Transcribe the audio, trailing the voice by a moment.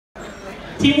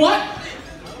Team what?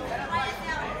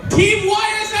 Team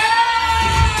YSL!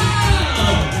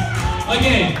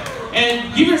 Okay,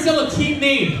 and give yourself a team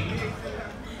name.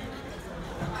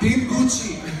 Team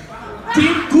Gucci.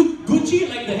 Team Gucci,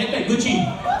 like the handbag Gucci.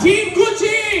 Team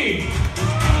Gucci!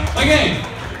 Okay.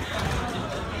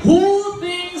 Who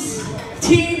thinks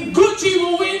Team Gucci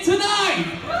will win tonight?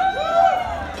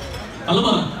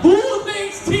 Alamak. Who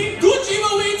thinks Team Gucci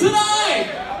will win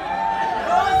tonight?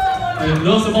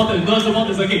 No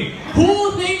supporters, okay.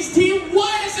 Who thinks Team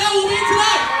YSL will win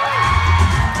tonight?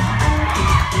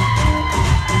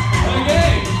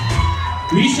 Okay.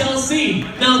 We shall see.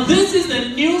 Now this is the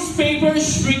newspaper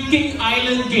shrinking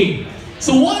island game.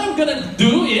 So what I'm gonna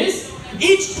do is,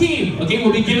 each team, okay,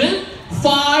 will be given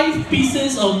 5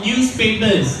 pieces of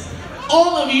newspapers.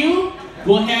 All of you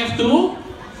will have to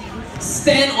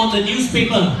stand on the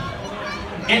newspaper.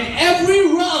 And every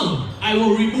round, I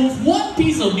will remove 1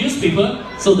 piece of newspaper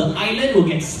so the island will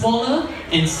get smaller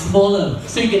and smaller.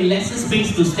 So you get lesser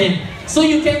space to stand. So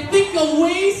you can think of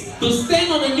ways to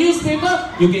stand on the newspaper.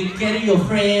 You can carry your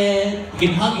friend, you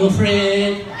can hug your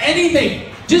friend,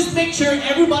 anything. Just make sure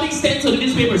everybody stands on the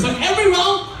newspaper. So every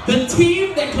round, the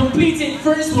team that completes it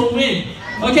first will win.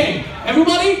 Okay,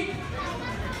 everybody?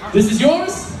 This is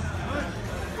yours?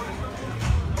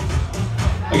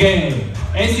 Okay,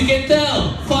 as you can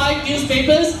tell, 5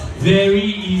 newspapers, very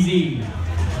easy.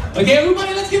 Okay,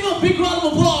 everybody, let's give them a big round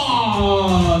of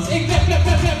applause. Hey, clap, clap,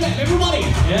 clap, clap, clap, everybody.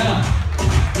 Yeah.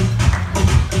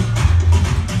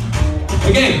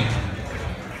 Okay.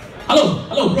 Hello,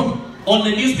 bro. On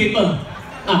the newspaper.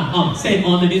 Stand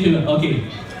on the newspaper. Okay.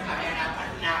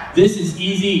 This is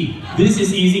easy.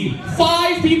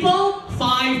 5 people,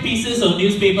 5 pieces of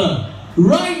newspaper.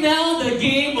 Right now, the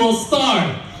game will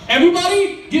start.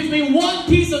 Everybody, give me 1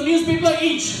 piece of newspaper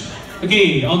each.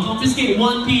 Okay, I'll confiscate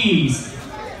 1 piece.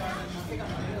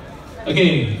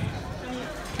 Okay.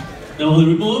 Now we'll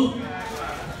remove.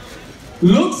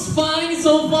 Looks fine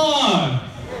so far.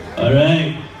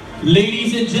 Alright.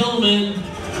 Ladies and gentlemen,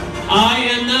 I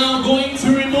am now going to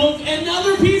remove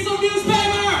another piece of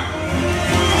newspaper.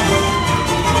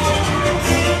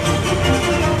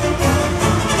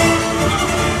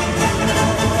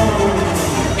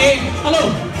 Hey,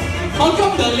 hello. How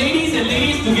come the ladies and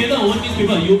ladies together on 1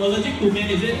 newspaper? You allergic to men,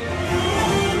 is it?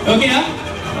 Okay, huh?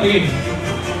 Okay.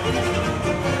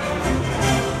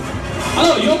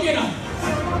 Hello, you okay now?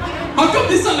 How come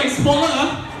this side like smaller,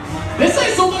 huh? This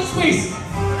side so much space.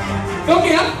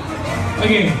 Okay, huh?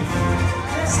 Okay.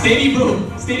 Steady, bro.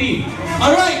 Steady.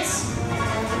 Alright.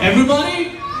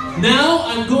 Everybody, now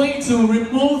I'm going to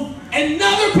remove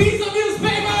another piece of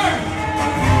newspaper.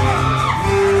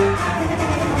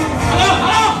 Hello.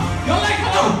 You're like,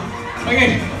 hello.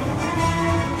 Okay.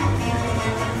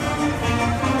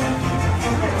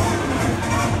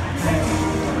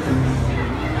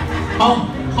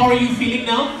 How are you feeling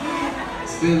now?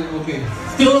 Still okay.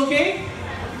 Still okay?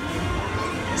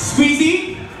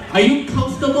 Squeezy, are you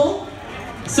comfortable?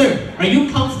 Sir, are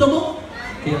you comfortable?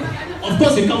 Yeah. Of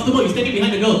course you're comfortable, you're standing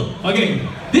behind the girl. Okay,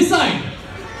 this side.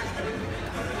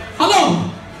 Hello!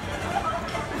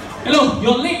 Hello,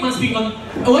 your leg must be on.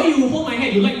 Why you hold my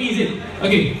hand? You like me, is it?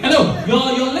 Okay, hello,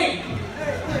 your leg.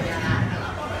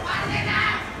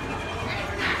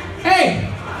 Hey!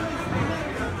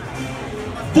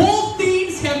 Both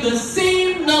teams have the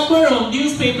same number of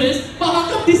newspapers, but how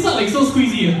come this side like so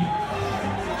squeezy?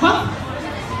 Huh?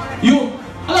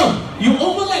 You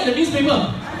overlap the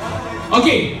newspaper.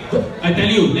 Okay, I tell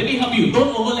you, let me help you.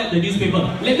 Don't overlap the newspaper.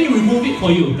 Let me remove it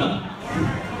for you. Come.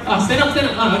 Stand up.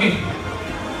 Okay.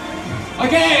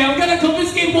 Okay, I'm gonna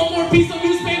confiscate 1 more piece of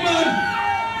newspaper.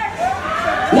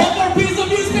 1 more piece of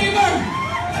newspaper.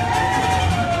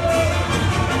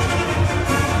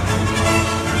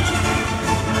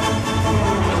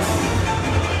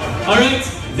 Alright,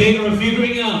 they are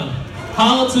figuring out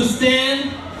how to stand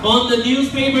on the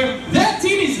newspaper. That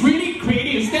team is really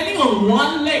creative, standing on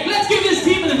 1 leg. Let's give this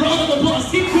team a round of applause.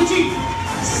 Team Gucci,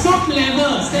 so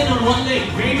clever, stand on 1 leg.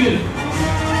 Very good.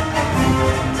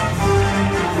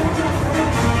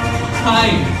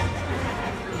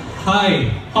 Hi,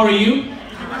 how are you?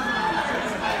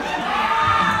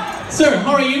 Sir,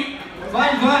 how are you?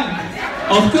 Fine.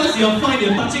 Of course you're fine,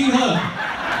 you're touching her.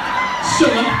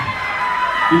 Sure.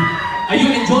 Are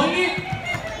you enjoying it?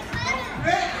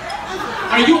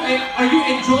 Are you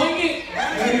enjoying it?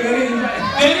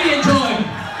 Very enjoying.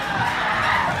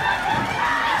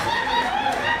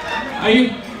 Are you?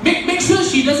 Make sure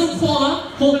she doesn't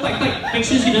fall. Hold tight. Make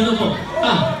sure she doesn't fall.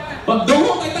 But don't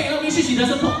hold tight. Make sure she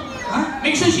doesn't fall.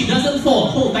 Make sure she doesn't fall.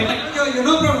 Hold tight.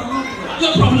 No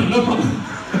problem.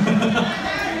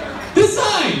 This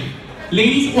side,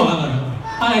 ladies.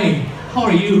 Hi, how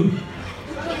are you?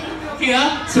 Okay,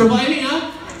 surviving,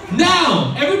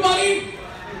 Now, everybody.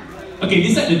 Okay,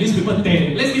 this side the newspaper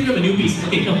there. Let's give them a new piece.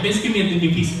 Okay, come, let's give me a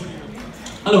new piece.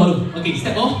 Hello. Okay,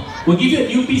 step off. We'll give you a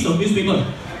new piece of newspaper.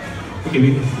 Okay,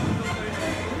 wait.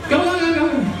 Come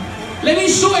on. Let me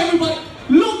show everybody.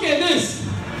 Look at this.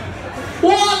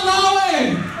 Walao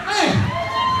eh! Hey!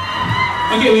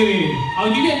 Okay, wait. I'll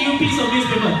give you a new piece of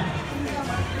newspaper.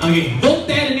 Okay, don't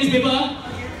tear the newspaper.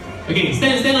 Okay,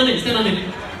 stand on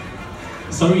it.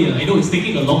 Sorry, I know it's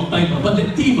taking a long time, but the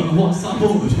team was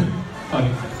sabotaged.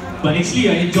 Okay, but actually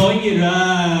I'm enjoying it,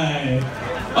 right?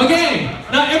 Okay,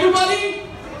 now everybody,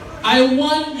 I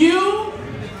want you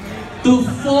to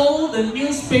fold the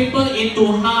newspaper into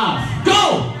half.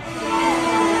 Go!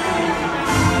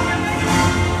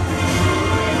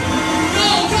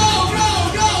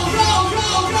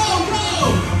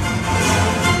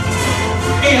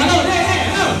 Hey, hello.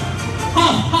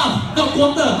 Half, not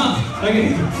quarter, half.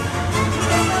 Okay.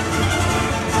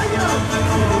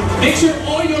 Make sure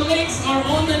all your legs are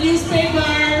on the newspaper.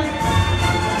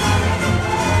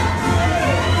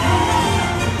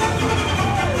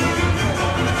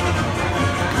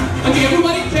 Okay,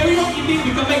 everybody carry on eating.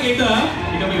 We come back later.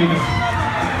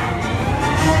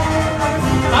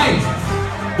 Hi.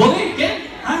 Boleh? Ken?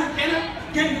 Anna?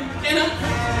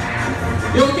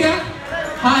 You okay?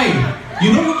 Hi. You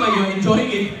don't look like you're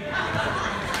enjoying it.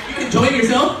 You enjoying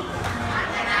yourself?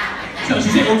 So she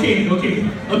said, okay. A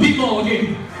bit more,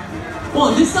 okay. Oh,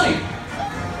 on this side.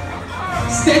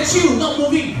 Statue, not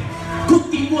moving. Good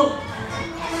teamwork.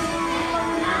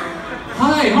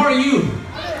 Hi, how are you?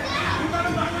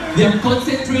 They are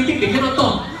concentrating, they cannot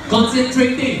talk.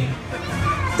 Concentrating.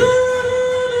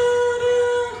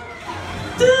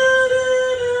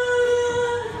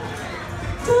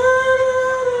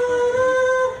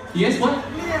 Yes, what?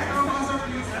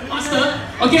 Master?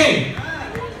 Okay.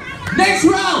 Next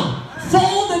round.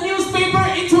 Fold the newspaper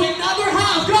into another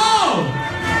half. Go!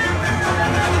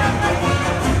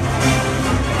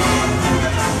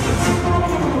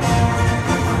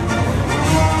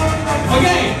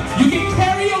 Okay. You can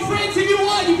carry your friends if you want.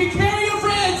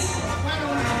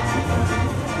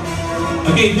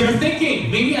 Okay, they're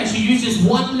thinking, maybe I should use just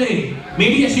one leg.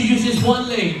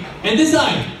 And this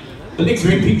side. The leg's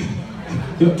very big.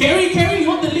 Carry, you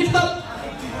want to lift up?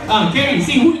 Carry,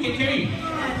 see who you can carry.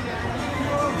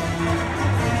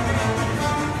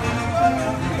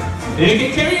 You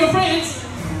can carry your friends.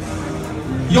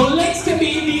 Your legs can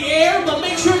be in the air, but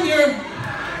make sure they're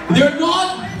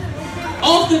not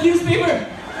off the newspaper.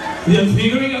 They're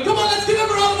figuring out. Come on, let's give them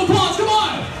a round of applause, come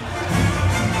on!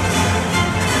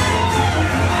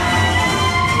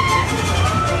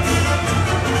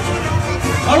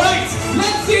 Alright,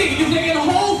 let's see if they can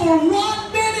hold for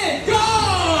 1 minute. Go!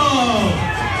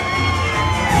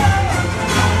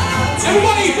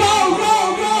 Everybody, go!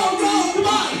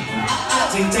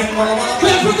 Come on!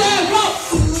 Clap for them, go!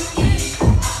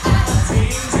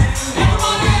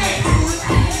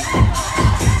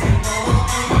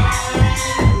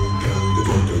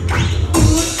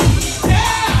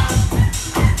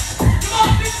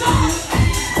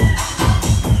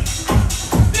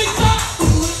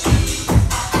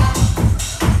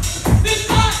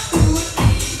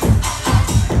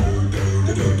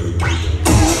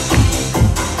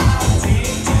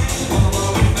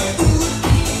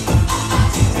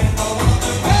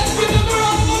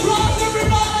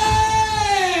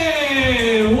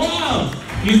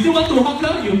 You still want to hug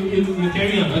her? You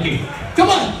carry on. Okay. Come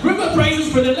on, bring up prizes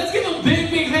for them. Let's give them a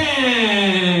big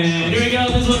hand. Here we go.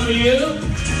 This one's for you.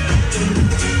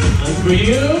 That's for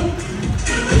you.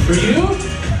 That's for you.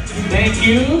 Thank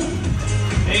you.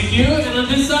 And on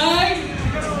this side.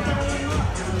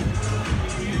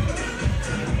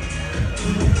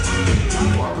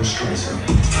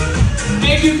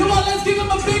 Thank you. Come on, let's give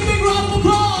them a big round of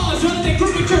applause. You want to take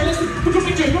group picture? Let's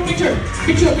take group picture.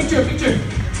 Picture.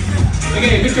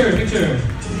 Okay, picture.